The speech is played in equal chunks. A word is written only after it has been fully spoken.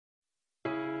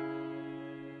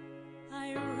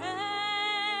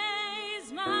raise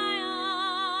my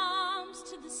arms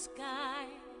to the sky.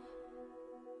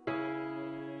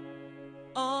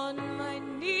 On my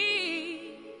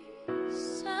knees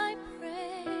I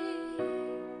pray.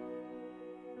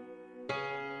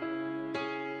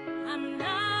 I'm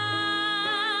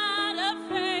not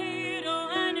afraid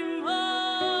anymore.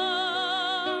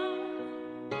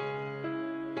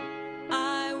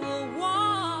 I will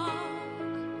walk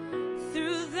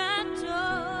through that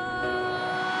door.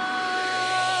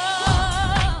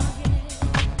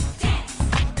 Dance,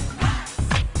 rise,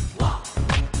 walk.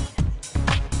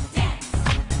 Dance,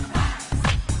 rise.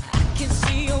 I can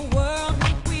see a world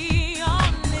where we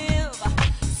all live,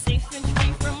 safe and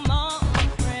free from all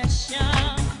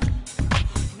oppression.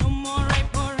 No more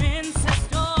rape or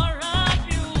incest or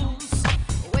abuse.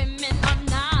 Women are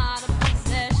not a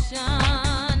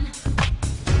possession.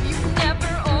 You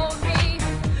never own me,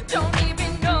 don't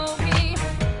even know me.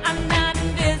 I'm not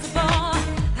invisible,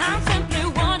 I'm simply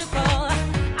wonderful.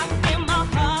 I feel my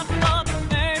heart for the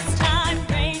first time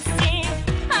racing.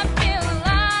 I feel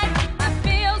alive, I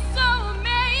feel so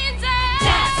amazing.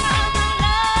 Dance on the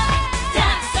love,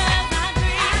 dance as I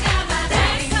dream.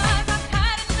 Dance 'cause I've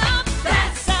had enough,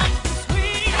 dance up the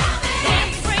sweet.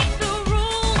 Dance break the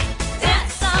rules,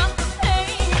 dance up the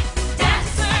pain. Dance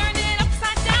turn it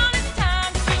upside down, it's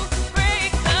time to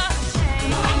break the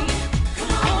chain.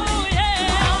 Oh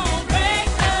yeah, break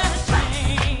the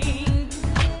chain.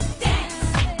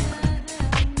 Dance,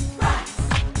 rise,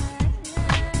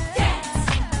 dance.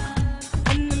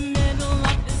 In the middle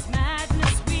of this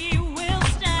madness we will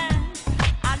stand.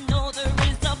 I know there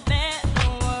is a better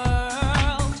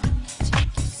world.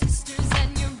 Take your sisters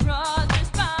and your brothers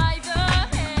by the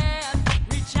hand.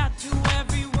 Reach out to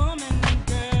every woman and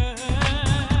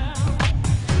girl.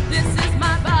 This is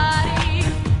my body's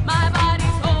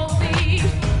holy.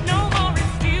 No more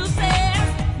excuses,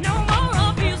 no more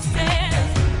abuses.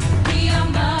 We are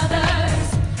mothers,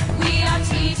 we are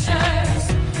teachers,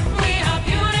 we are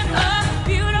beautiful,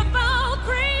 beautiful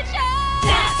creatures.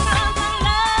 Dance on the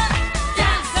love,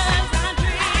 dance as I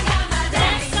dream.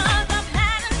 Dance 'cause I've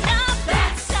had enough,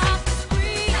 dance off the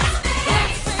screen.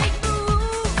 Dance break the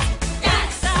rules,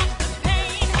 dance off the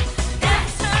pain.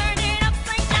 Dance turn it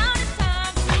upside down, it's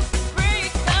time to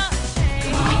break the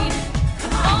chain.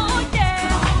 Oh yeah,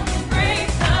 break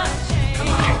the chain.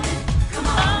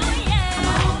 Oh yeah,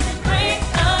 break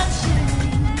the chain.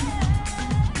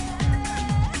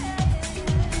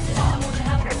 Sister, won't you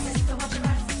help me? Sister, won't you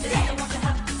rise? Sister, won't you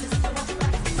help me? Sister, won't you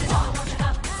rise? Sister, won't you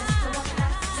help me? Sister, won't you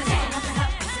rise? Sister, won't you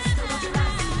help me? Sister, won't you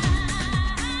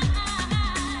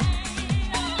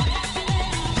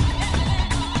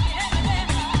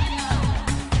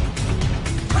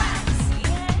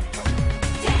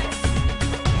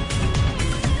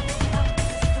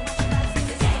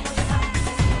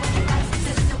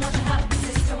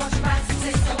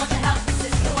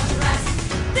rise?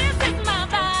 This is my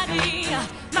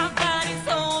body's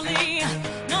holy.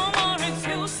 No more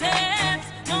excuses,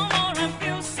 no more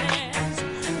abuses.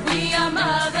 We are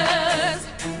mothers,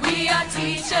 we are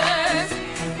teachers,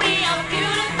 we are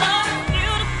beautiful,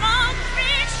 beautiful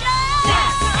creatures.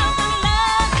 Dance on the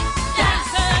love,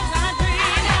 dance as I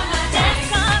dream. Dance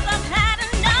 'cause I've had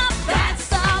enough,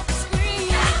 dance off the screen.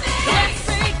 Dance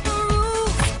break the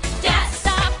rules, dance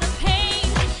stop the pain.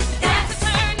 Dance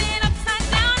turn it upside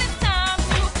down, it's time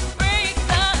to break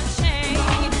the chain.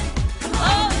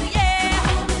 Oh yeah,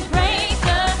 break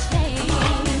the chain.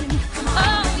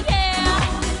 Oh yeah,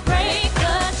 break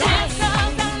the chain. Dance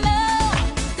 'cause I love,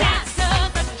 dance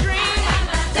 'cause I dream.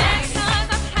 Dance 'cause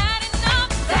I've had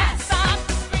enough, dance off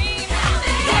the screen.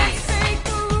 Dance break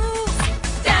the rules,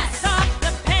 dance off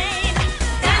the pain.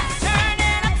 Dance turn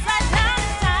it upside down,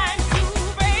 it's time to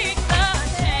break the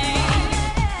chain.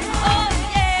 Oh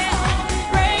yeah,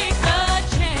 break the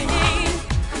chain.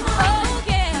 Oh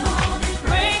yeah,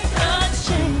 break the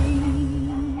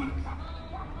chain.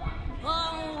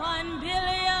 Oh, 1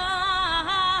 billion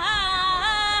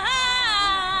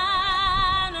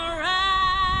rising.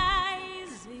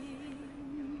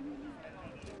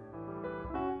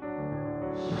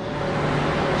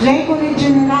 Regole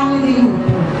generali dei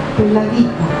lupi per la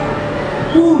vita.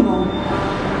 1.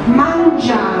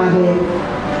 Mangiare.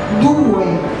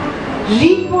 2.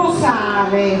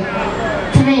 Riposare.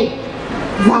 3.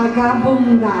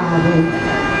 Vagabondare.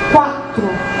 4.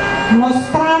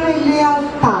 Mostrare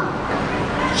lealtà.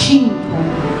 5.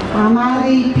 Amare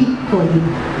i piccoli.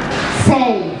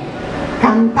 6.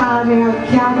 Cantare al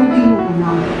chiaro di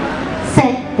luna.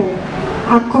 7.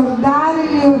 Accordare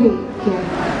le orecchie.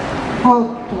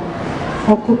 8.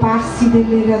 Occuparsi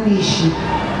delle radici.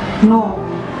 9.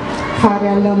 Fare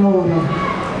all'amore.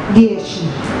 10.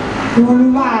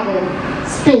 Ululare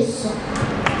spesso.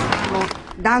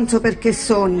 Danzo perché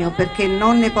sogno, perché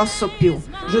non ne posso più.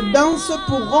 Je danse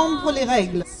pour rompre les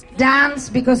règles. Dance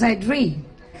because I dream.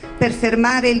 Per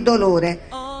fermare il dolore,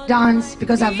 Dance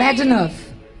because I've had enough.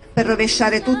 per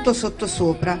rovesciare tutto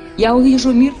sottosopra. Я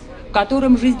увижу мир, в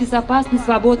котором жизнь безопасна,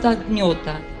 свобода от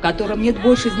гнета, в котором нет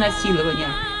больше изнасилования.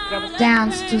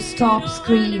 Dance to stop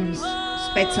screams.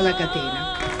 Spezza la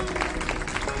catena.